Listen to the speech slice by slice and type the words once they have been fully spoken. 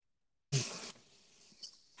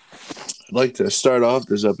I'd like to start off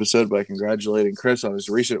this episode by congratulating Chris on his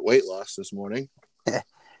recent weight loss this morning.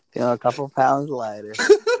 A couple pounds lighter.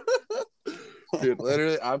 Dude,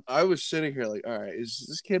 literally, I was sitting here like, all right, is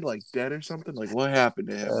this kid like dead or something? Like, what happened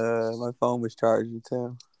to him? My phone was charging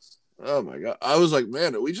too. Oh my god! I was like,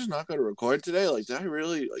 man, are we just not going to record today? Like, did I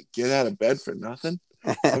really like get out of bed for nothing?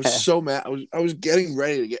 I was so mad. I was getting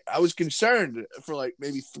ready to get. I was concerned for like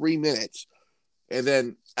maybe 3 minutes, and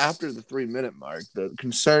then after the 3 minute mark, the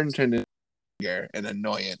concern turned into anger and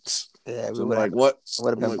annoyance. Yeah, So I'm like, what?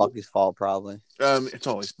 Would have been Bucky's fault probably. It's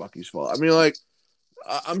always Bucky's fault. I mean, like,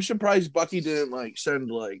 I'm surprised Bucky didn't like send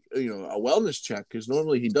like a wellness check because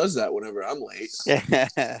normally he does that whenever I'm late.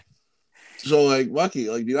 Yeah. So like, Bucky,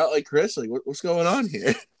 like, do you not like Chris? Like, what's going on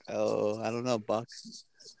here? Oh, I don't know, Buck.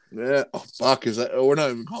 Yeah, Buck is that? Oh, we're not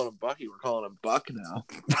even calling him Bucky. We're calling him Buck now.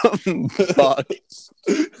 Buck.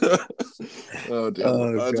 Oh, dude.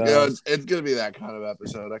 It's gonna be that kind of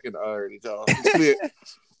episode. I can already tell.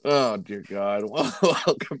 Oh dear God!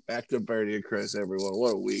 Welcome back to Bernie and Chris, everyone.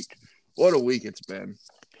 What a week! What a week it's been.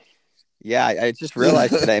 Yeah, I just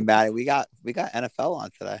realized today, Matt, we got NFL on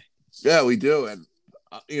today. Yeah, we do, and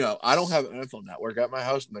I don't have an NFL Network at my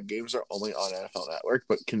house, and the games are only on NFL Network.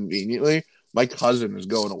 But conveniently, my cousin is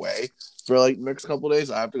going away for like the next couple of days.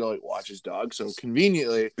 I have to go like watch his dog. So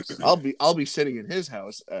conveniently, I'll be sitting in his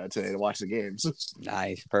house today to watch the games.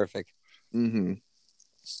 Nice, perfect. Mm-hmm.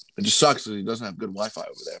 It just sucks that he doesn't have good Wi-Fi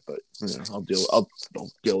over there, but I'll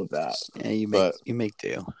deal with that. Yeah, you make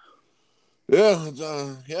do.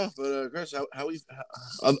 Yeah, but Chris, how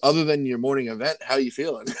other than your morning event, how are you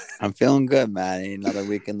feeling? I'm feeling good, man. Another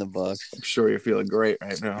week in the books. I'm sure you're feeling great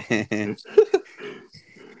right now.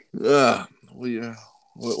 What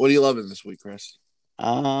are you loving this week, Chris?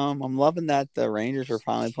 I'm loving that the Rangers are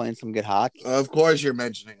finally playing some good hockey. Of course, you're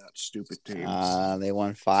mentioning that stupid team. They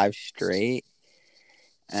won 5 straight,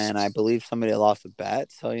 and I believe somebody lost a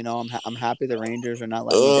bet. So I'm happy the Rangers are not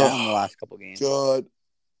letting me down the last couple games. God,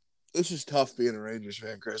 this is tough being a Rangers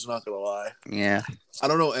fan, Chris. I'm not gonna lie. Yeah, I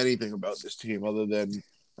don't know anything about this team other than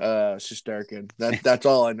Shesterkin. That's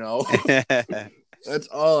all I know. That's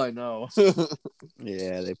all I know.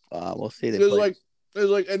 Yeah, we'll see. It was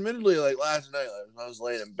like, admittedly, like last night, I was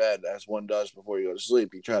laying in bed, as one does before you go to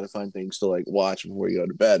sleep. You try to find things to like watch before you go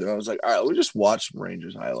to bed, and I was like, all right, let me just watch some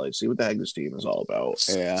Rangers highlights, see what the heck this team is all about.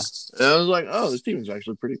 Yeah, and I was like, oh, this team is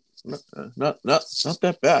actually pretty not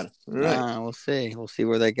that bad. All right. We'll see. We'll see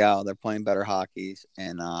where they go. They're playing better hockeys,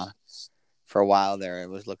 and for a while there, it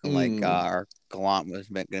was looking like our Gallant was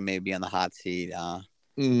going to maybe be on the hot seat.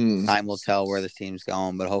 Time will tell where this team's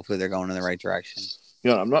going, but hopefully they're going in the right direction.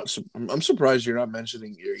 Yeah, I'm surprised you're not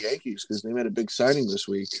mentioning your Yankees because they made a big signing this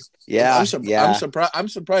week. Yeah, I'm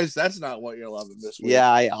surprised that's not what you're loving this week.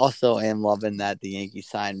 Yeah, I also am loving that the Yankees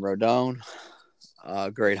signed Rodon.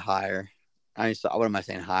 Great hire. What am I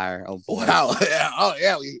saying? Hire? Oh boy! Wow! Yeah. Oh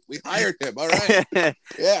yeah, we hired him. All right.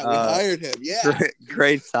 Yeah, we hired him. Yeah.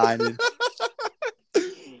 Great signing.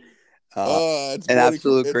 An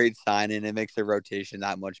absolute great signing. It makes the rotation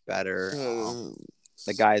that much better.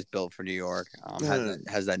 The guy is built for New York.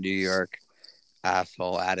 Has that New York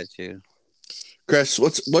asshole attitude. Chris,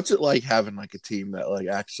 what's it like having like a team that like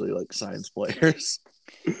actually like signs players?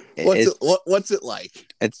 What's it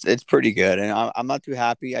like? It's pretty good, and I'm not too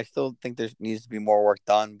happy. I still think there needs to be more work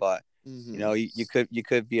done, but you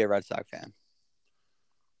could be a Red Sox fan.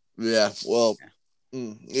 Yeah, well.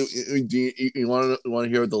 Do you want to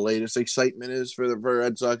hear what the latest excitement is for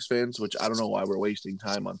Red Sox fans? Which I don't know why we're wasting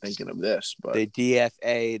time on thinking of this, but they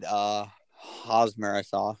DFA'd Hosmer. I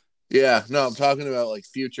saw. Yeah, no, I'm talking about like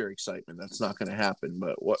future excitement. That's not going to happen.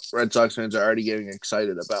 But what Red Sox fans are already getting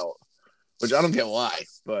excited about, which I don't get why.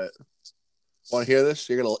 But want to hear this?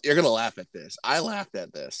 You're gonna laugh at this. I laughed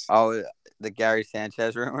at this. Oh, the Gary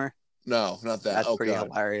Sanchez rumor? No, not that. That's pretty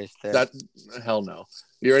hilarious. Too. Hell no.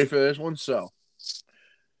 You ready for this one? So.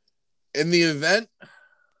 In the event,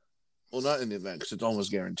 well, not in the event because it's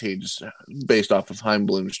almost guaranteed just based off of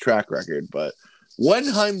Heimblum's track record, but when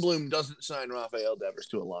Heimblum doesn't sign Rafael Devers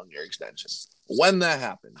to a long-year extension, when that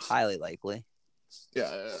happens. Highly likely.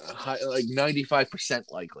 Yeah, like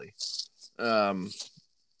 95% likely.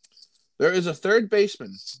 There is a third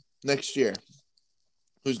baseman next year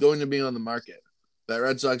who's going to be on the market that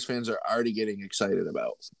Red Sox fans are already getting excited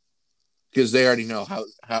about. Because they already know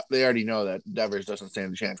they already know that Devers doesn't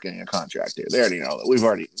stand a chance getting a contract here. They already know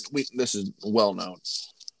that. This is well known.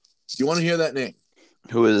 Do you want to hear that name?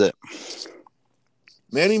 Who is it?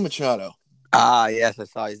 Manny Machado. Yes, I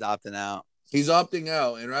saw he's opting out. He's opting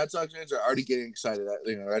out, and Red Sox fans are already getting excited that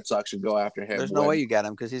Red Sox should go after him. There's no way you get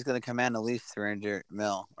him because he's going to command at least $300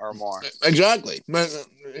 million or more. Exactly.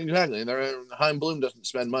 Chaim Bloom doesn't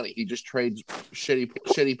spend money. He just trades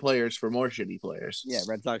shitty players for more shitty players. Yeah,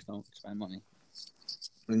 Red Sox don't spend money.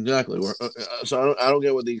 Exactly. So I don't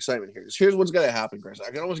get what the excitement here is. Here's what's going to happen, Chris.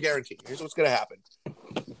 I can almost guarantee. Here's what's going to happen.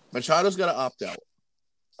 Machado's going to opt out.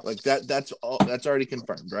 Like that. That's already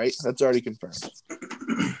confirmed, right? That's already confirmed.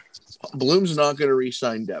 Bloom's not going to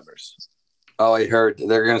re-sign Devers. Oh, I heard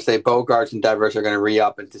they're going to say Bogarts and Devers are going to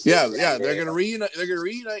re-up into. Yeah. They're going to reunite. They're going to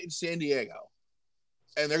reunite in San Diego,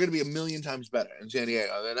 and they're going to be a million times better in San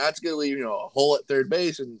Diego. And that's going to leave a hole at third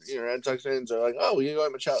base, and Red Sox fans are like, "Oh, we can go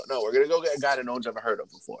at Machado." No, we're going to go get a guy that no one's ever heard of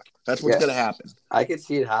before. That's what's going to happen. I could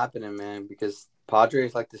see it happening, man, because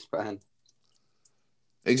Padres like to spend.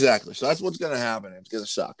 Exactly. So that's what's going to happen. It's going to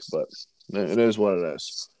suck, but it is what it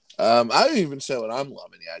is. I didn't even say what I'm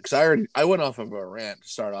loving yet because I went off of a rant to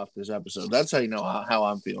start off this episode. That's how you know how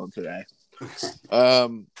I'm feeling today.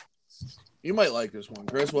 You might like this one,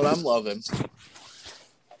 Chris. What I'm loving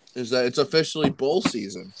is that it's officially bowl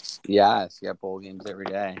season. Yes, you got bowl games every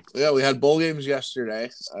day. Yeah, we had bowl games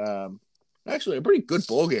yesterday. Actually, a pretty good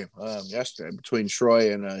bowl game yesterday between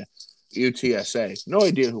Troy and UTSA. No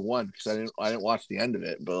idea who won because I didn't watch the end of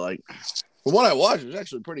it, but like from what I watched, it was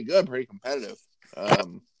actually pretty good, pretty competitive.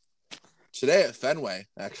 Today at Fenway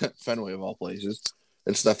of all places,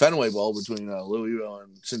 it's the Fenway Bowl between Louisville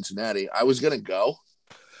and Cincinnati. I was gonna go,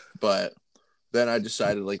 but then I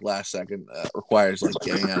decided like last second requires like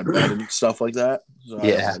getting out of bed and stuff like that. So I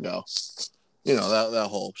was gonna go. That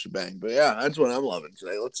whole shebang. But yeah, that's what I'm loving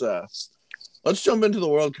today. Let's jump into the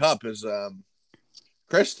World Cup. As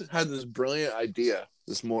Chris had this brilliant idea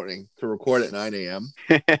this morning to record at 9 a.m.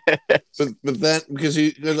 but then because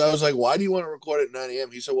I was like, why do you want to record at 9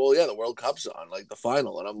 a.m.? He said, well, yeah, the World Cup's on, like the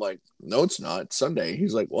final. And I'm like, no, it's not. It's Sunday.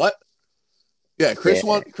 He's like, what? Yeah, Chris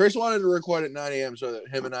wanted to record at 9 a.m. so that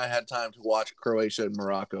him and I had time to watch Croatia and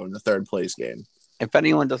Morocco in the third place game. If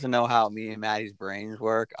anyone doesn't know how me and Maddie's brains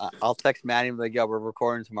work, I'll text Maddie and be like, yo, we're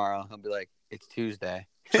recording tomorrow. He'll be like, it's Tuesday.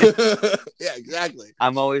 Yeah, exactly.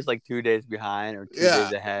 I'm always like 2 days behind or 2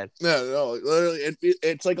 days ahead. No, literally,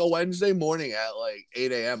 it's like a Wednesday morning at like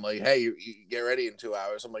 8 a.m. Like, hey, you get ready in 2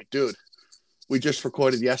 hours. I'm like, dude, we just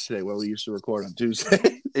recorded yesterday where we used to record on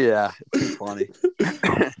Tuesday. Yeah, it's funny.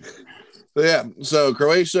 But yeah, so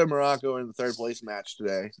Croatia, Morocco in the third place match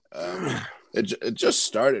today. It just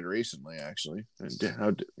started recently, actually. It's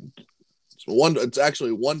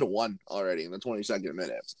actually 1-1 already in the 22nd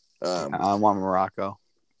minute. I want Morocco.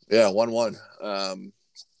 Yeah, 1-1.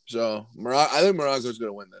 So I think Morocco's going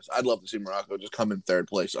to win this. I'd love to see Morocco just come in third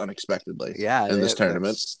place unexpectedly. Yeah, in this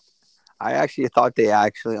tournament. I actually thought they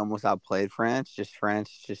actually almost outplayed France.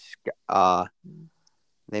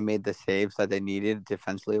 They made the saves that they needed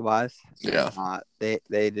defensively wise. Yeah.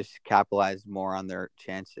 They just capitalized more on their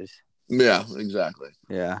chances. Yeah, exactly.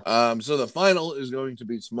 Yeah. So the final is going to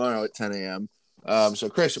be tomorrow at 10 a.m. So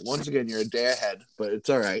Chris, once again, you're a day ahead, but it's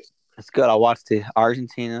all right. It's good. I'll watch the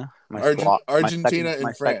Argentina. Argentina and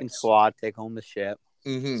my France. Second squad take home the ship.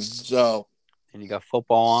 Mm-hmm. So. And you got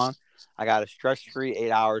football on. I got a stress-free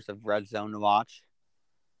 8 hours of Red Zone to watch.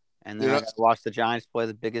 And then I got to watch the Giants play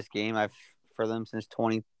the biggest game for them since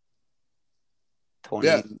 2020.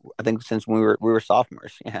 Yeah. I think since we were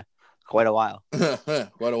sophomores. Yeah, quite a while. Quite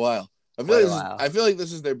a while. I feel like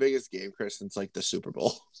this is their biggest game, Chris, since like the Super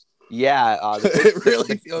Bowl. Yeah, it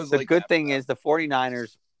really feels the like good thing is the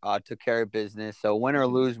 49ers took care of business. So win or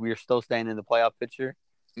lose, we are still staying in the playoff picture.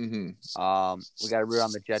 Mm-hmm. We got to root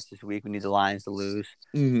on the Jets this week. We need the Lions to lose.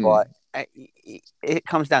 Mm-hmm. But it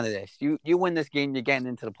comes down to this: you win this game, you're getting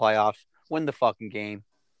into the playoffs. Win the fucking game,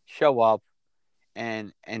 show up,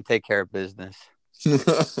 and take care of business.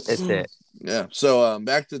 It's it. Yeah. So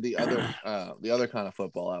back to the other kind of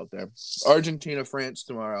football out there. Argentina, France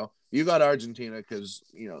tomorrow. You got Argentina because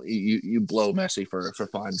you blow Messi for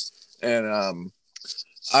fun, and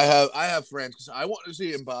I have France because I want to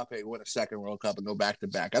see Mbappe win a second World Cup and go back to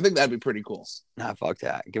back. I think that'd be pretty cool. Nah, fuck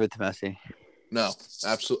that. Give it to Messi. No,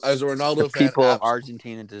 absolutely. As a Ronaldo fan, people of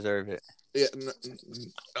Argentina deserve it. Yeah,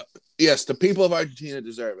 yes, the people of Argentina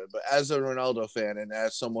deserve it, but as a Ronaldo fan and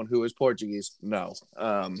as someone who is Portuguese, no.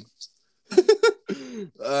 But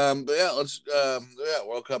yeah,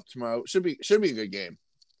 World Cup tomorrow should be a good game.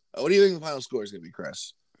 What do you think the final score is going to be,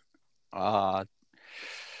 Chris? I'm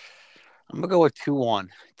gonna go with 2-1.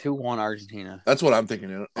 2-1 Argentina. That's what I'm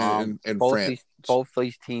thinking. In France, both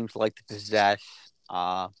these teams like to possess.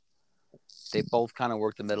 They both kind of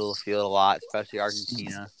work the middle of the field a lot, especially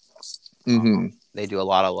Argentina. Mm-hmm. They do a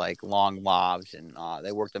lot of like long lobs and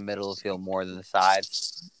they work the middle of the field more than the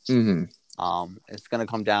sides. Mm-hmm. It's gonna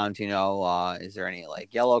come down to is there any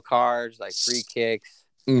like yellow cards, like free kicks,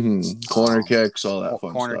 corner kicks, all that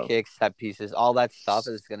fun corner stuff. kicks, set pieces, all that stuff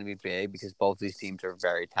is gonna be big because both these teams are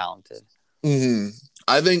very talented.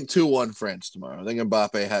 I think 2-1 France tomorrow. I think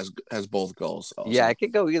Mbappe has both goals. Also. Yeah, it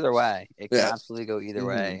could go either way. It could absolutely go either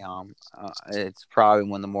way. It's probably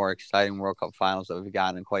one of the more exciting World Cup finals that we've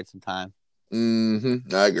gotten in quite some time.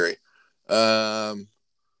 I agree.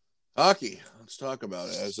 Hockey. Let's talk about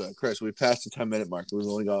it. As Chris, we passed the 10-minute mark. We've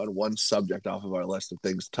only got one subject off of our list of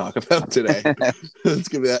things to talk about today. Let's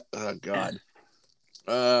give that. Oh God.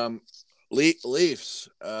 Leafs.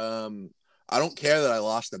 I don't care that I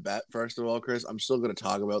lost the bet. First of all, Chris, I'm still going to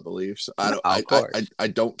talk about the Leafs. I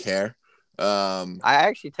don't care. I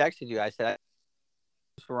actually texted you. I said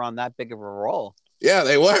we're on that big of a roll. Yeah,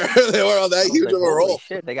 they were. They were on that huge of a roll.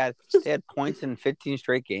 Shit, they had points in 15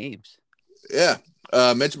 straight games. Yeah.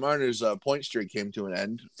 Mitch Marner's point streak came to an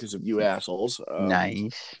end because of you assholes.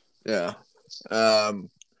 Nice. Yeah.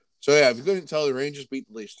 So yeah, if you couldn't tell, the Rangers beat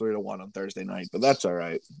the Leafs 3-1 on Thursday night, but that's all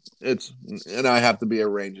right. And I have to be a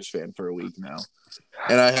Rangers fan for a week now.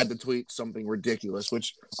 And I had to tweet something ridiculous,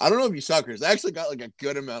 which I don't know if you saw, Chris. I actually got like a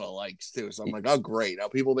good amount of likes too. So I'm like, oh great. Now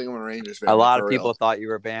people think I'm a Rangers fan. A lot of people thought you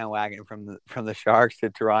were bandwagoning from the Sharks to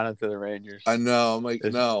Toronto to the Rangers. I know. I'm like,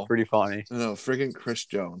 no. Pretty funny. No, freaking Chris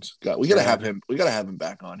Jones. We gotta have him. We gotta have him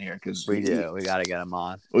back on here because we do. We gotta get him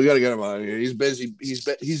on. We gotta get him on here. He's busy.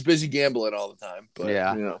 He's busy gambling all the time. But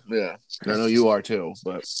yeah. I know you are too.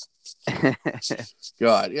 But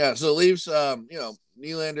God, yeah. So Leafs.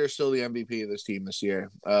 Nylander is still the MVP of this team this year.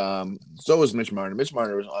 So was Mitch Marner. Mitch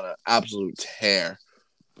Marner was on an absolute tear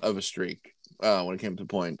of a streak when it came to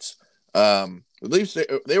points. The Leafs,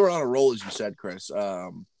 they were on a roll, as you said, Chris.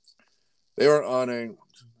 They were on a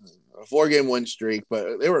 4-game win streak,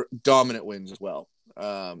 but they were dominant wins as well.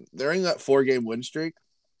 During that 4-game win streak,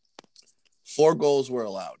 4 goals were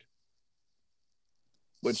allowed.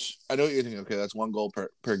 Which I know what you're thinking, okay, that's 1 goal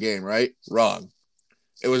per game, right? Wrong.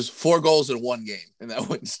 It was 4 goals in 1 game in that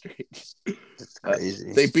win streak. That's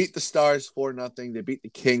crazy. They beat the Stars 4-0. They beat the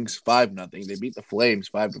Kings 5-0. They beat the Flames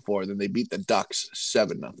 5-4. Then they beat the Ducks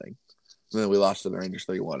 7-0. And then we lost to the Rangers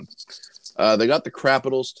 3-1. They got the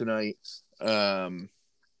Capitals tonight. And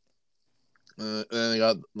then they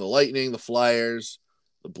got the Lightning, the Flyers,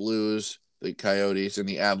 the Blues, the Coyotes, and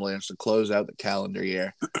the Avalanche to close out the calendar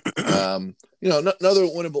year.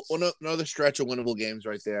 Another stretch of winnable games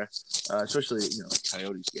right there. Especially the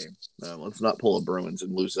Coyotes game. Let's not pull a Bruins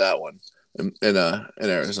and lose that one in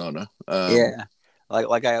Arizona. Yeah,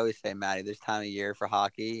 like I always say, Matty, this time of year for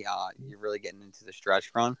hockey, you're really getting into the stretch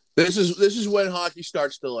run. This is when hockey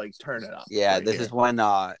starts to like turn it up. Yeah, this is when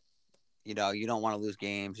you don't want to lose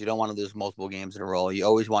games. You don't want to lose multiple games in a row. You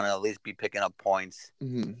always want to at least be picking up points.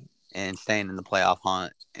 And staying in the playoff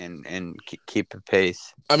hunt and keep the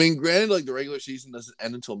pace. I mean, granted, like the regular season doesn't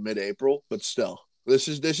end until mid-April, but still, this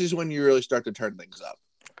is when you really start to turn things up.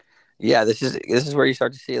 Yeah, this is where you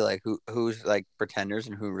start to see like who's like pretenders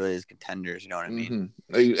and who really is contenders. You know what I mean?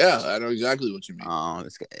 Yeah, I know exactly what you mean.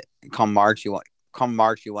 Come March, you want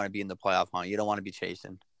to be in the playoff hunt. You don't want to be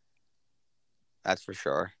chasing. That's for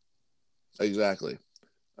sure. Exactly.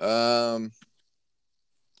 But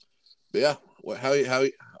yeah,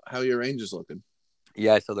 how are your Rangers looking?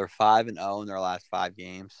 Yeah, so they're 5-0 in their last 5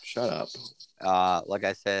 games. Shut up. Like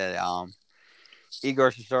I said,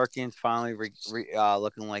 Igor Shesterkin's finally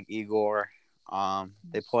looking like Igor.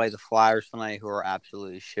 They play the Flyers tonight, who are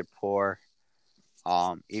absolutely shit poor.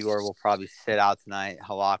 Igor will probably sit out tonight.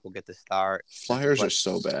 Halak will get the start. Flyers are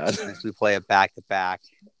so bad. We play a back-to-back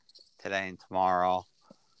today and tomorrow.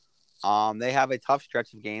 They have a tough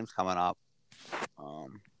stretch of games coming up.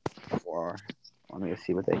 Let me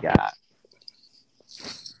see what they got.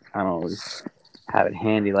 I don't always have it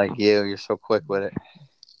handy like you. You're so quick with it.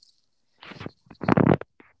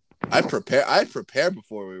 I prepare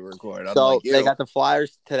before we record. They got the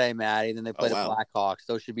Flyers today, Maddie. Then they play the Blackhawks.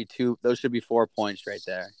 Those should be 4 points right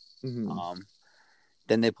there. Then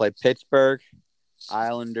they play Pittsburgh,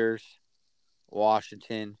 Islanders,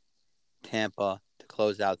 Washington, Tampa to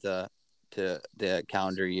close out the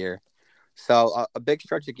calendar year. So a big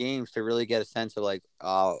stretch of games to really get a sense of like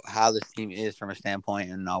how this team is from a standpoint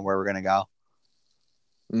and where we're gonna go.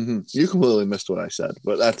 You completely missed what I said,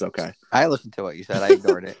 but that's okay. I listened to what you said. I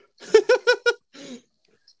ignored it.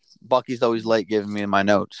 Bucky's always late giving me my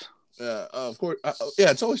notes. Yeah, of course.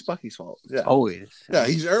 It's always Bucky's fault. Yeah, always. Yeah,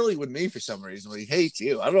 he's early with me for some reason. He hates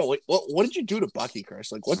you. I don't know what did you do to Bucky,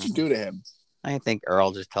 Chris? Like, what'd you do to him? I think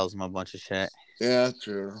Earl just tells him a bunch of shit. Yeah,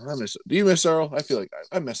 true. I miss. Do you miss Earl? I feel like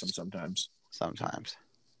I miss him sometimes. Sometimes.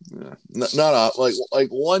 Yeah, not like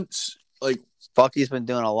once Bucky's been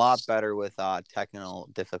doing a lot better with technical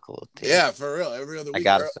difficulty. Yeah, for real. Every other week,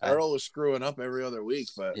 Earl was screwing up every other week,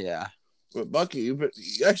 but Bucky, you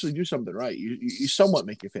actually do something right. You somewhat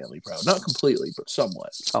make your family proud, not completely, but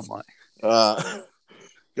somewhat.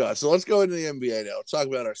 God, so let's go into the NBA now. Let's talk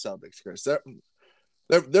about our Celtics, Chris.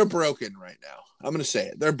 They're broken right now. I'm gonna say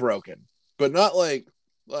it. They're broken, but not like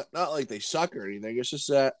they suck or anything. It's just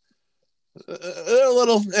that they're a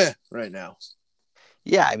little right now.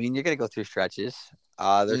 Yeah, I mean, you're gonna go through stretches.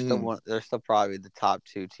 They're still probably the top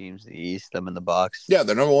 2 teams in the East. Them and the Bucks. Yeah,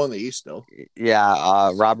 they're number 1 in the East still.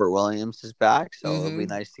 Yeah, Robert Williams is back, so it'll be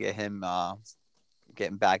nice to get him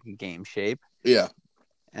getting back in game shape. Yeah,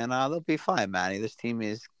 and they'll be fine, Manny. This team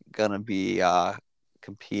is gonna be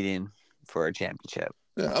competing for a championship.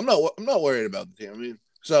 Yeah, I'm not worried about the team. I mean,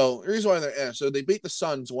 so the reason why they beat the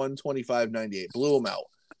Suns 125-98, blew them out.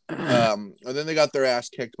 And then they got their ass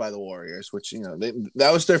kicked by the Warriors, which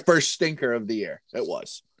that was their first stinker of the year. It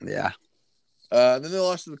was. Yeah. Then they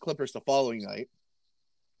lost to the Clippers the following night,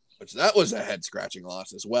 which that was a head scratching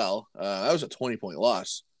loss as well. That was a 20-point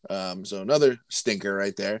loss. So another stinker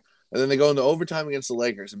right there. And then they go into overtime against the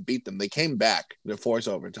Lakers and beat them. They came back to force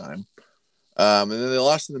overtime. And then they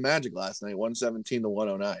lost to the Magic last night,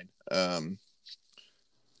 117-109.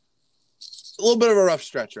 A little bit of a rough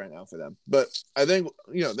stretch right now for them, but I think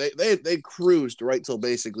they cruised right till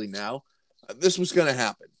basically now. This was going to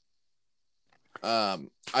happen.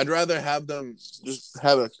 I'd rather have them just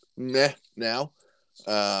have a meh now,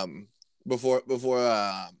 before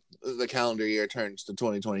the calendar year turns to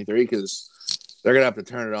 2023, because they're gonna have to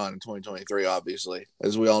turn it on in 2023. Obviously,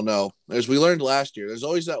 as we all know, as we learned last year, there's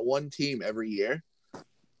always that one team every year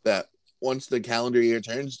that once the calendar year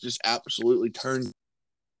turns, just absolutely turns.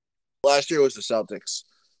 Last year was the Celtics.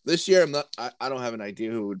 This year, I don't have an idea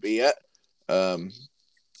who it would be yet.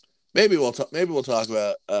 Maybe we'll talk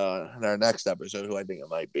about in our next episode who I think it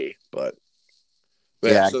might be. But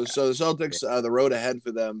yeah. So the Celtics, the road ahead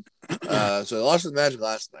for them. So they lost to the Magic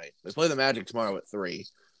last night. They play the Magic tomorrow at 3.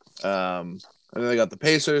 And then they got the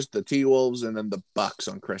Pacers, the T-Wolves, and then the Bucks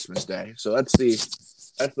on Christmas Day. So that's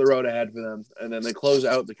the road ahead for them. And then they close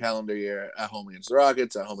out the calendar year at home against the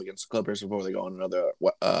Rockets, at home against the Clippers before they go on another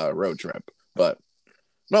road trip. But I'm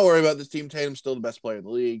not worried about this team. Tatum's still the best player in the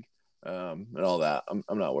league, and all that.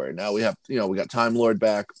 I'm not worried. Now we got Time Lord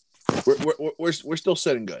back. We're still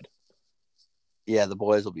sitting good. Yeah, the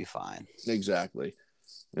boys will be fine. Exactly.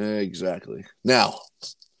 Now,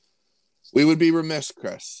 we would be remiss,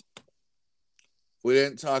 Chris. We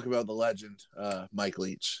didn't talk about the legend, Mike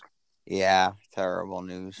Leach. Yeah, terrible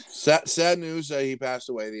news. Sad news that he passed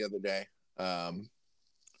away the other day.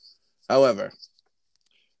 However,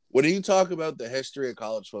 when you talk about the history of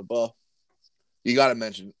college football, you got to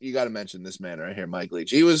mention this man right here, Mike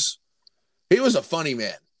Leach. He was a funny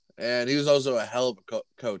man, and he was also a hell of a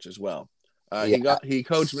coach as well. He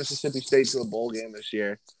coached Mississippi State to a bowl game this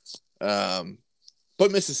year.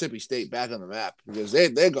 Put Mississippi State back on the map because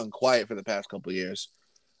they've gone quiet for the past couple of years.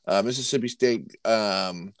 Mississippi State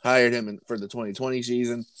hired him for the 2020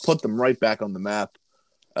 season, put them right back on the map.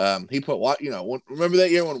 He put remember that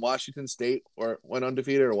year when Washington State went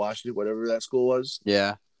undefeated, or Washington, whatever that school was.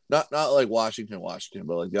 Yeah, not like Washington,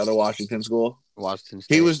 but like the other Washington school. Washington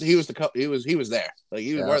State. He was there. Like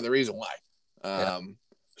he was part of the reason why.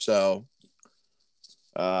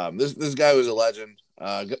 This guy was a legend.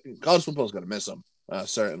 College football's gonna miss him.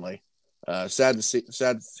 Certainly. Sad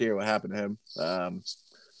to hear what happened to him.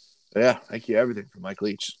 Yeah, thank you everything for Mike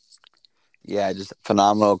Leach. Yeah, just a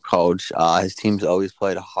phenomenal coach. His teams always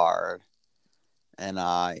played hard, and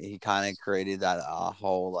he kind of created that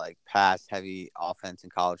whole like pass heavy offense in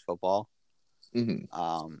college football.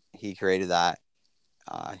 Mm-hmm. He created that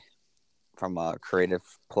from a creative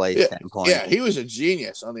play standpoint. Yeah, he was a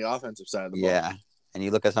genius on the offensive side of the ball. Yeah, and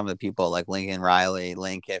you look at some of the people like Lincoln Riley,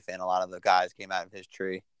 Lane Kiffin, a lot of the guys came out of his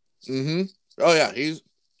tree. Mm-hmm. Oh yeah, he's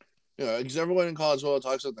because everyone in college football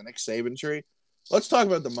talks about the Nick Saban tree. Let's talk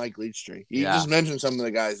about the Mike Leach tree. You just mentioned some of the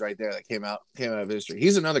guys right there that came out of his tree.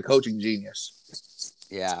 He's another coaching genius.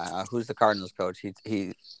 Yeah, who's the Cardinals coach?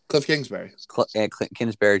 He Cliff Kingsbury.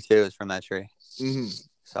 Kingsbury too is from that tree. Mm-hmm.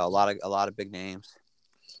 So a lot of big names.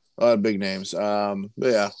 A lot of big names. But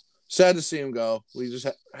yeah, sad to see him go. We just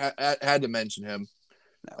had to mention him.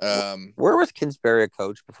 Where was Kingsbury a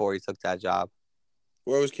coach before he took that job?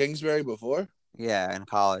 Where was Kingsbury before? Yeah, in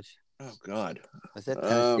college. Oh God. Was it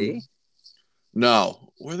Tennessee?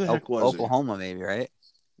 No. Where the heck was Oklahoma, maybe, right?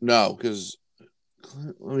 No, because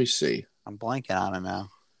let me see. I'm blanking on it now.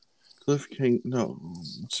 Cliff King. No,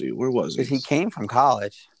 let's see. Where was he? Because he came from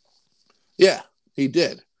college. Yeah, he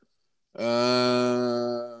did.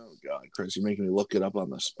 God, Chris. You're making me look it up on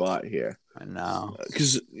the spot here. I know.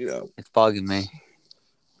 Because, it's bugging me.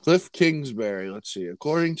 Cliff Kingsbury, let's see.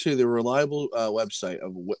 According to the reliable website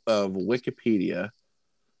of Wikipedia,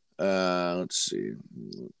 let's see.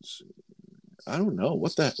 I don't know. Why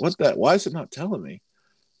is it not telling me?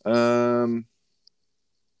 Oh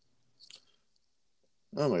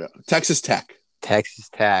my God. Texas Tech,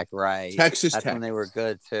 right. That's Tech. When they were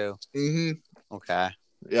good, too. Mm-hmm. Okay.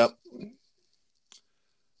 Yep.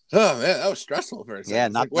 Oh, man, that was stressful for a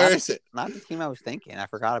second. Yeah, where is it? Not the team I was thinking. I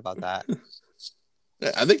forgot about that.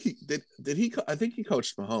 Yeah, I think he did. I think he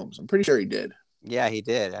coached Mahomes. I'm pretty sure he did. Yeah, he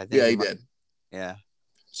did. He did. Yeah.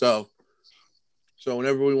 So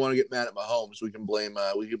whenever we want to get mad at Mahomes, we can blame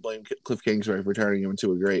Cliff Kingsbury for turning him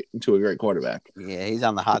into a great quarterback. Yeah, he's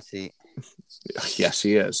on the hot seat. Yes,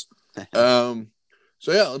 he is. So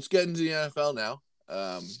yeah, let's get into the NFL now.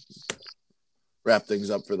 Wrap things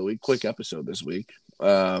up for the week. Quick episode this week.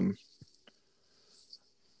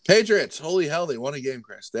 Patriots, holy hell, they won a game,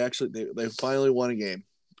 Chris. They finally won a game.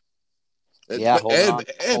 It had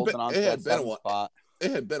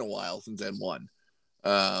been a while since they had won.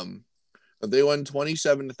 But they won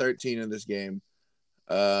 27-13 in this game.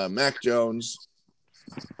 Mac Jones,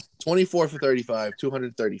 24 for 35,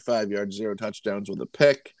 235 yards, 0 touchdowns with a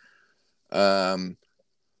pick. The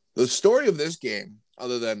story of this game,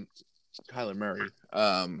 other than Kyler Murray,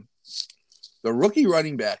 the rookie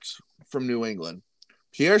running backs from New England,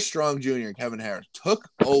 Pierre Strong Jr. and Kevin Harris, took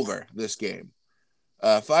over this game.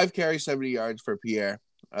 5 carries, 70 yards for Pierre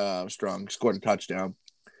Strong, scored a touchdown.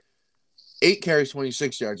 8 carries,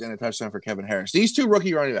 26 yards, and a touchdown for Kevin Harris. These two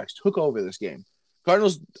rookie running backs took over this game.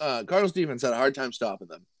 Cardinals defense had a hard time stopping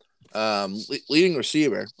them. Leading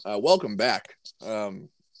receiver, welcome back,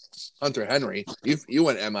 Hunter Henry. You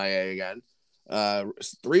went MIA again.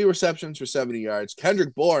 3 receptions for 70 yards.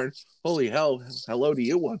 Kendrick Bourne, holy hell, hello to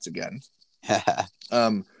you once again. 5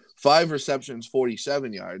 receptions,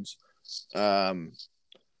 47 yards.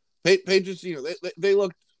 Patriots, they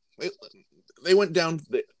went down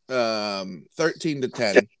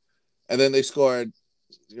 13-10, and then they scored,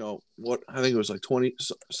 I think it was like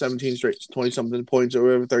 17 straight, 20-something points or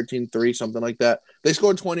whatever, 13-3, something like that. They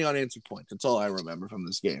scored 20 unanswered points. That's all I remember from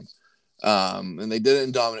this game. And they did it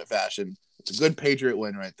in dominant fashion. It's a good Patriot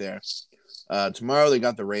win right there. Tomorrow they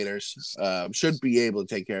got the Raiders. Should be able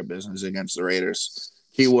to take care of business against the Raiders.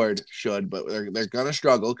 Keyword should, but they're gonna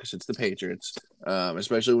struggle because it's the Patriots.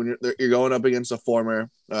 Especially when you're going up against a former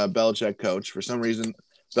Belichick coach. For some reason,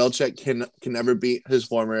 Belichick can never beat his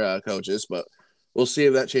former coaches, but we'll see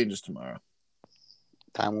if that changes tomorrow.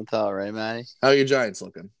 Time will tell, right, Matty? How are your Giants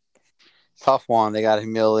looking? Tough one. They got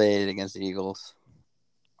humiliated against the Eagles.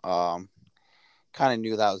 Kind of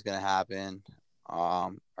knew that was going to happen.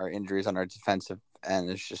 Our injuries on our defensive end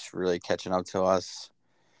is just really catching up to us.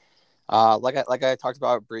 Like I talked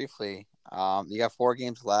about briefly, you got 4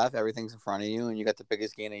 games left. Everything's in front of you, and you got the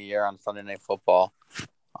biggest game of the year on Sunday Night Football.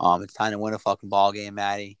 It's time to win a fucking ball game,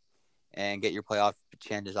 Matty, and get your playoff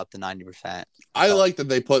chances up to 90%. I like that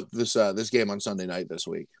they put this game on Sunday night this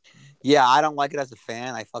week. Yeah, I don't like it as a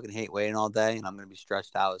fan. I fucking hate waiting all day, and I'm going to be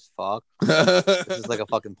stressed out as fuck. This is like a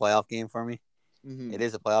fucking playoff game for me. Mm-hmm. It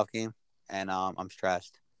is a playoff game, and I'm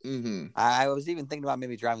stressed. Mm-hmm. I was even thinking about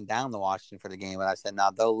maybe driving down to Washington for the game, but I said, no,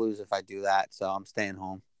 they'll lose if I do that, so I'm staying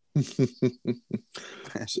home.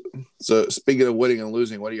 So speaking of winning and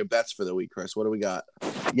losing, what are your bets for the week, Chris? What do we got?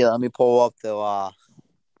 Yeah, let me pull up the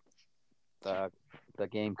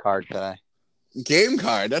game card today. Game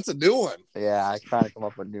card? That's a new one. Yeah, I trying to come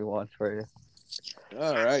up with new ones for you.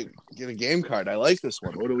 All right, get a game card. I like this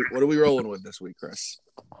one. What are we rolling with this week, Chris?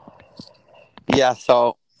 Yeah,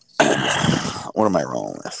 so what am I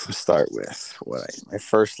rolling with? Let's start with my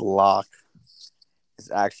first lock is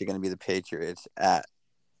actually going to be the Patriots at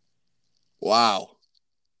minus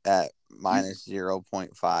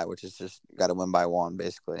 0.5, which is just got to win by 1,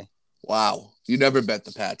 basically. Wow. You never bet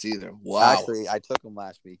the Pats either. Wow. Actually, I took them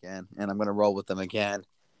last weekend, and I'm going to roll with them again.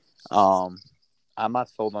 I'm not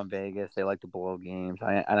sold on Vegas. They like to blow games.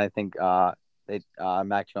 I think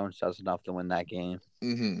Mac Jones does enough to win that game.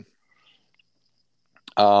 Mm-hmm.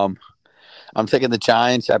 I'm taking the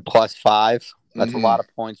Giants at +5. That's a lot of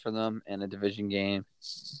points for them in a division game.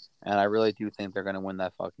 And I really do think they're going to win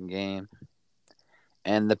that fucking game.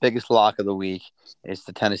 And the biggest lock of the week is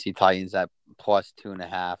the Tennessee Titans at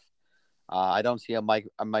 +2.5. I don't see a Mike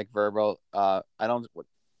Vrabel.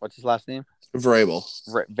 What's his last name? Vrabel.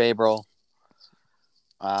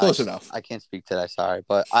 Close enough. I can't speak today, sorry,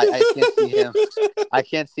 but I can't see him. I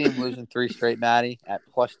can't see him losing 3 straight, Matty, at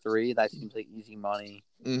 +3. That seems like easy money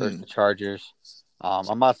versus the Chargers.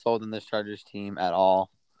 I'm not sold on this Chargers team at all,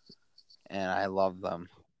 and I love them.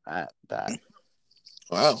 That.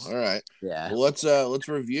 Wow. All right. Yeah. Well, let's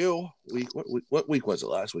review what week was it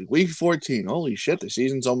last week? Week 14. Holy shit, the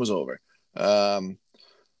season's almost over. Throwing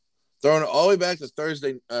it all the way back to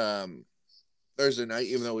Thursday night,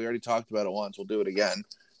 even though we already talked about it once, we'll do it again.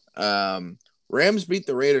 Rams beat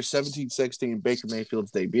the Raiders 17-16, Baker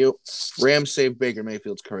Mayfield's debut. Rams saved Baker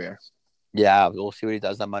Mayfield's career. Yeah, we'll see what he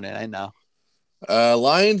does on Monday night now.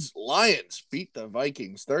 Lions beat the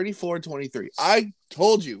Vikings 34-23. I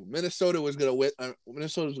told you Minnesota was going to win.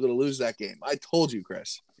 Minnesota was going to lose that game. I told you,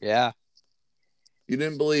 Chris. Yeah. You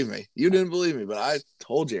didn't believe me. But I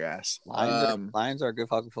told your ass. Lions are a good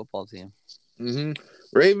fucking football team. Mm-hmm.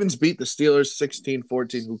 Ravens beat the Steelers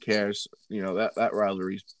 16-14. Who cares? You know, that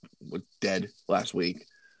rivalry was dead last week.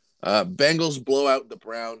 Bengals blow out the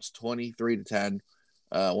Browns 23-10.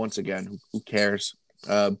 Once again, who cares?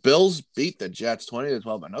 Bills beat the Jets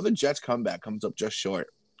 20-12. Another Jets comeback comes up just short.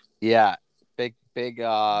 Yeah. Big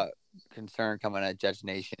concern coming at Jets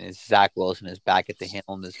Nation is Zach Wilson is back at the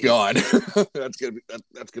helm this God, that's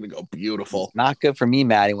gonna go beautiful. Not good for me,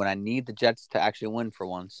 Maddie, when I need the Jets to actually win for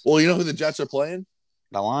once. Well, you know who the Jets are playing?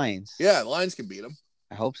 The Lions. Yeah, the Lions can beat them.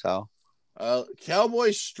 I hope so.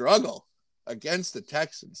 Cowboys struggle against the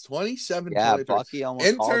Texans 27-23. Yeah, Bucky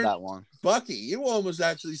almost called that one. Bucky, you almost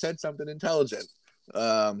actually said something intelligent.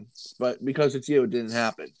 But because it's you, it didn't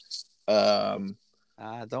happen.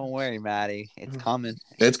 Don't worry, Maddie. It's coming.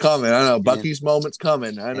 It's coming. I know. Bucky's moment's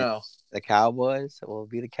coming. I know. The Cowboys will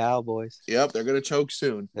be the Cowboys. Yep, they're gonna choke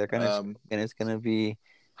soon. They're gonna, and it's gonna be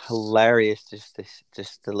hilarious just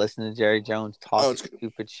to listen to Jerry Jones talk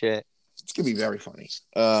stupid shit. It's gonna be very funny.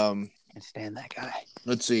 Can't stand that guy.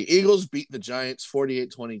 Let's see. Eagles beat the Giants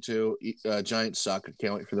 48-22. Giants suck. I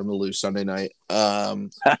can't wait for them to lose Sunday night.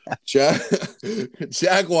 Jaguars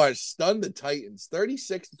stunned the Titans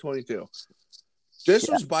 36-22. This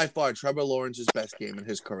was by far Trevor Lawrence's best game in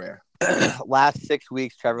his career. Last 6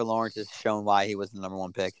 weeks, Trevor Lawrence has shown why he was the number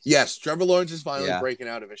one pick. Yes, Trevor Lawrence is finally breaking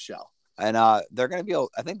out of his shell. And they're going to be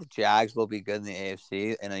 – I think the Jags will be good in the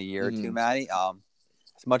AFC in a year or two, Maddie.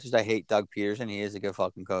 As much as I hate Doug Peterson, he is a good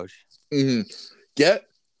fucking coach. Mm-hmm. Get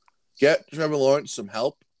Trevor Lawrence some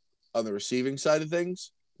help on the receiving side of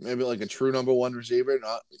things. Maybe like a true number one receiver,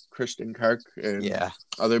 not Christian Kirk and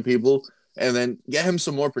other people. And then get him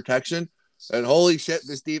some more protection. And holy shit,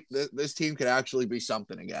 this team could actually be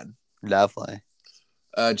something again. Definitely.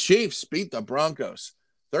 Chiefs beat the Broncos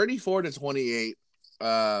 34-28.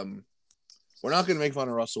 We're not going to make fun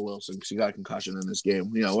of Russell Wilson because he got a concussion in this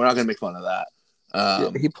game. You know, we're not going to make fun of that.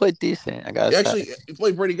 He played decent. I guess he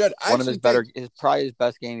played pretty good. Is probably his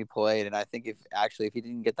best game he played. And I think if he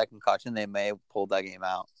didn't get that concussion, they may have pulled that game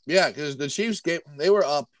out. Yeah, because the Chiefs game, they were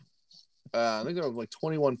up. I think they were like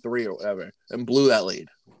 21-3 or whatever, and blew that lead.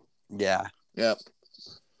 Yeah. Yep.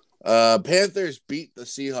 Panthers beat the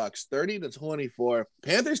Seahawks 30-24.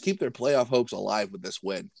 Panthers keep their playoff hopes alive with this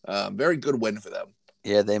win. Very good win for them.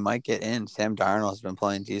 Yeah, they might get in. Sam Darnold has been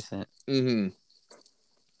playing decent. Mm-hmm.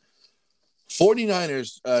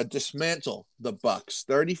 49ers dismantle the Bucks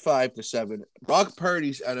 35-7. Brock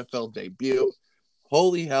Purdy's NFL debut.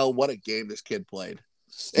 Holy hell, what a game this kid played.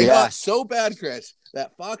 It got so bad, Chris,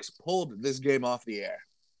 that Fox pulled this game off the air.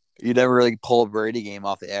 You never really pull a Brady game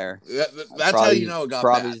off the air. That's how you know it got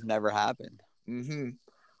probably bad. Never happened.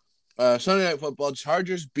 Mm-hmm. Sunday Night Football,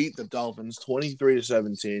 Chargers beat the Dolphins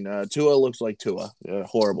 23-17. Tua looks like Tua.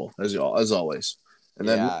 Horrible, as always. And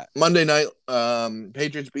then Monday night,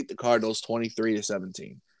 Patriots beat the Cardinals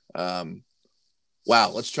 23-17.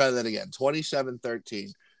 Wow, let's try that again.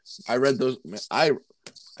 27-13. I read those. I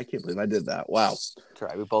can't believe I did that. Wow. That's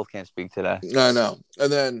right. We both can't speak today. I know.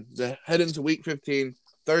 And then head into week 15,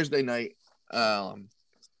 Thursday night,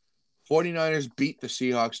 49ers beat the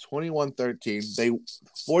Seahawks 21-13.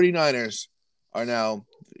 49ers are now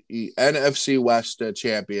the NFC West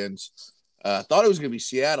champions. Thought it was going to be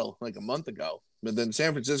Seattle like a month ago, but then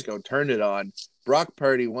San Francisco turned it on. Brock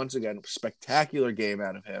Purdy, once again, spectacular game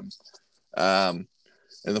out of him. And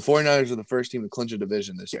the 49ers are the first team to clinch a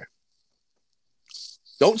division this year.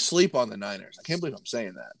 Don't sleep on the Niners. I can't believe I'm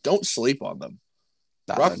saying that. Don't sleep on them.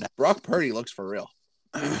 Brock Purdy looks for real.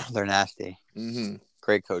 They're nasty. Mm-hmm.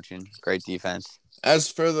 Great coaching. Great defense.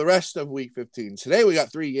 As for the rest of week 15, today we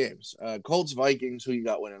got 3 games. Colts-Vikings, who you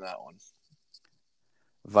got winning that one?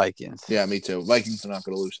 Vikings. Yeah, me too. Vikings are not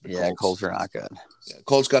going to lose to the Colts. Yeah, Colts are not good. Yeah,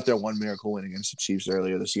 Colts got their one miracle win against the Chiefs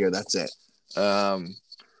earlier this year. That's it.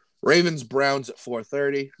 Ravens-Browns at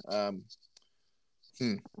 4:30.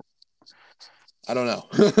 I don't know.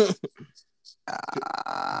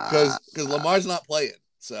 Because Lamar's not playing.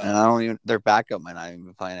 So. And I don't even – their backup might not even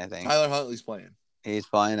be playing, I think. Tyler Huntley's playing. He's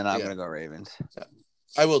playing, and I'm going to go Ravens. Yeah.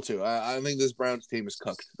 I will too. I think this Browns team is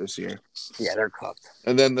cooked this year. Yeah, they're cooked.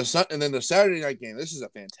 And then the Saturday night game. This is a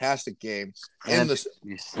fantastic game. And it's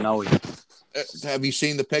snowy. Have you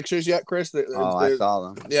seen the pictures yet, Chris? I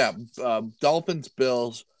saw them. Yeah, Dolphins,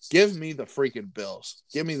 Bills. Give me the freaking Bills.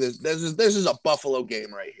 Give me this. This is a Buffalo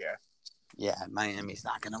game right here. Yeah, Miami's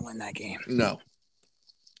not going to win that game. No.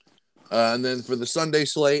 And then for the Sunday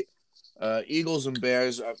slate, Eagles and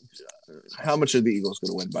Bears. How much are the Eagles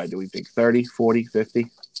going to win by? Do we think 30, 40, 50?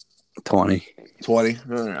 20. 20?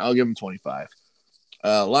 All right, I'll give them 25.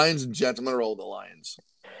 Lions and Jets. I'm going to roll the Lions.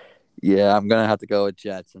 Yeah, I'm going to have to go with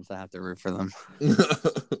Jets since I have to root for them.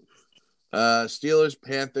 Steelers,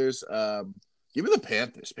 Panthers. Give me the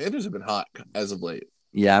Panthers. Panthers have been hot as of late.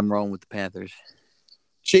 Yeah, I'm rolling with the Panthers.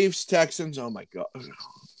 Chiefs, Texans. Oh, my God.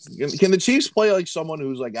 Can the Chiefs play like someone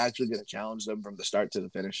who's like actually going to challenge them from the start to the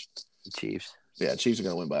finish? The Chiefs. Yeah, Chiefs are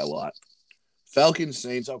going to win by a lot. Falcons,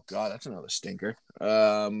 Saints. Oh, God, that's another stinker.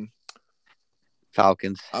 Falcons.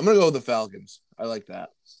 I'm going to go with the Falcons. I like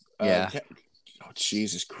that. Yeah. Oh,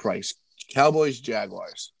 Jesus Christ. Cowboys,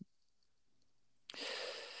 Jaguars.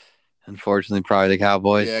 Unfortunately, probably the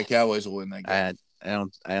Cowboys. Yeah, Cowboys will win that game.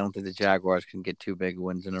 I don't think the Jaguars can get 2 big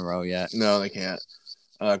wins in a row yet. No, they can't.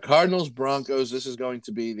 Cardinals, Broncos. This is going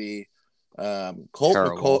to be the Colt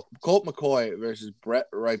McCoy versus Brett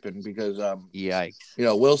Ripon because yikes.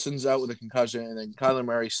 Wilson's out with a concussion, and then Kyler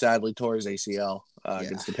Murray sadly tore his ACL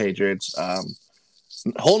against the Patriots.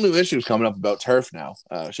 Whole new issues coming up about turf now.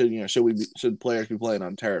 Should players be playing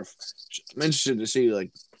on turf? I'm interested to see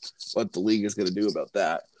what the league is going to do about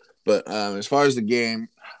that. But as far as the game,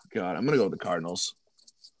 God, I'm going to go with the Cardinals.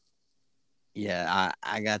 Yeah,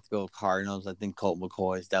 I got to go with Cardinals. I think Colt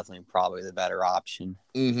McCoy is definitely probably the better option.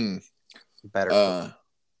 Mm-hmm. Better.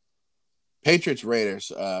 Patriots,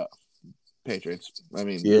 Raiders. Patriots. I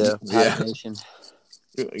mean, yeah. Got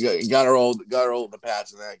to roll the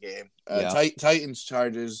Pats in that game. Titans,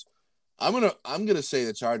 Chargers. I'm gonna say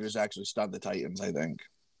the Chargers actually stunned the Titans. I think.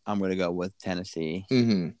 I'm gonna go with Tennessee.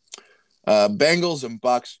 Mm-hmm. Bengals and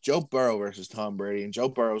Bucks. Joe Burrow versus Tom Brady, and Joe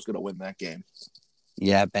Burrow's gonna win that game.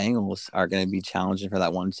 Yeah, Bengals are going to be challenging for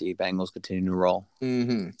that 1 seed. Bengals continue to roll.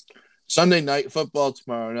 Mm-hmm. Sunday night football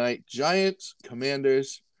tomorrow night. Giants,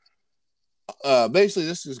 Commanders. Basically,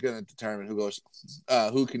 this is going to determine who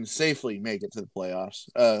can safely make it to the playoffs.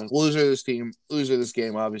 Loser of this game,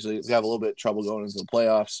 obviously, we have a little bit of trouble going into the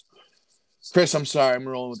playoffs. Chris, I'm sorry, I'm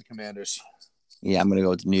rolling with the Commanders. Yeah, I'm gonna go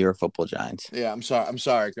with the New York Football Giants. Yeah, I'm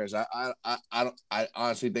sorry, Chris. I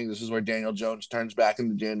honestly think this is where Daniel Jones turns back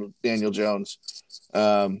into Daniel Jones.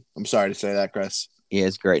 I'm sorry to say that, Chris. He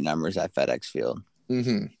has great numbers at FedEx Field.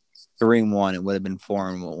 Mm-hmm. 3-1. It would have been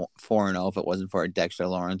 4-0 if it wasn't for a Dexter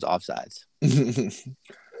Lawrence offsides.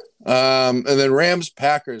 And then Rams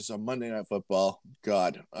Packers on Monday Night Football.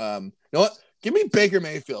 God, you know what? Give me Baker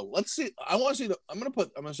Mayfield. Let's see. I want to see I'm gonna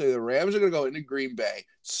say the Rams are gonna go into Green Bay,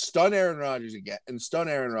 stun Aaron Rodgers again, and stun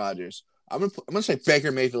Aaron Rodgers. I'm gonna say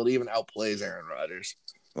Baker Mayfield even outplays Aaron Rodgers.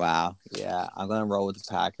 Wow. Yeah, I'm gonna roll with the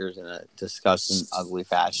Packers in a disgusting, ugly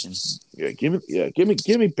fashion. Give me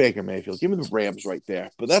Baker Mayfield. Give me the Rams right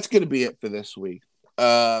there. But that's gonna be it for this week.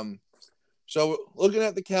 So looking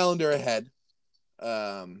at the calendar ahead,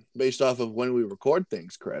 based off of when we record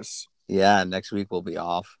things, Chris. Yeah, next week we'll be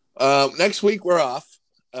off. Next week we're off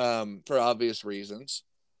for obvious reasons.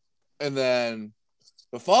 And then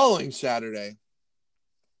the following Saturday,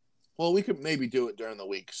 well, we could maybe do it during the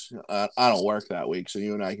weeks. I don't work that week, so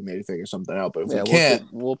you and I can maybe figure something out. But if we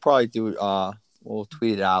can't, we'll probably do it. We'll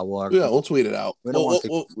tweet it out. We'll tweet it out. We're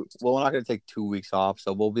not going to take 2 weeks off,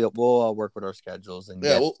 so we'll work with our schedules and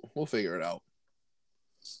we'll figure it out.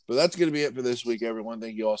 But that's going to be it for this week, everyone.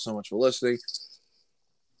 Thank you all so much for listening.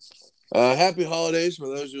 Happy holidays for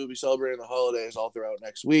those who will be celebrating the holidays all throughout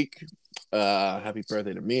next week. Happy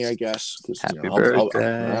birthday to me, I guess. Happy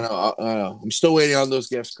birthday. I know. I'm still waiting on those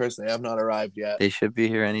gifts, Chris. They have not arrived yet. They should be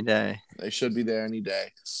here any day. They should be there any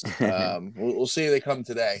day. We'll see if they come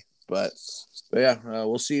today. But yeah,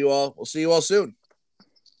 we'll see you all. We'll see you all soon.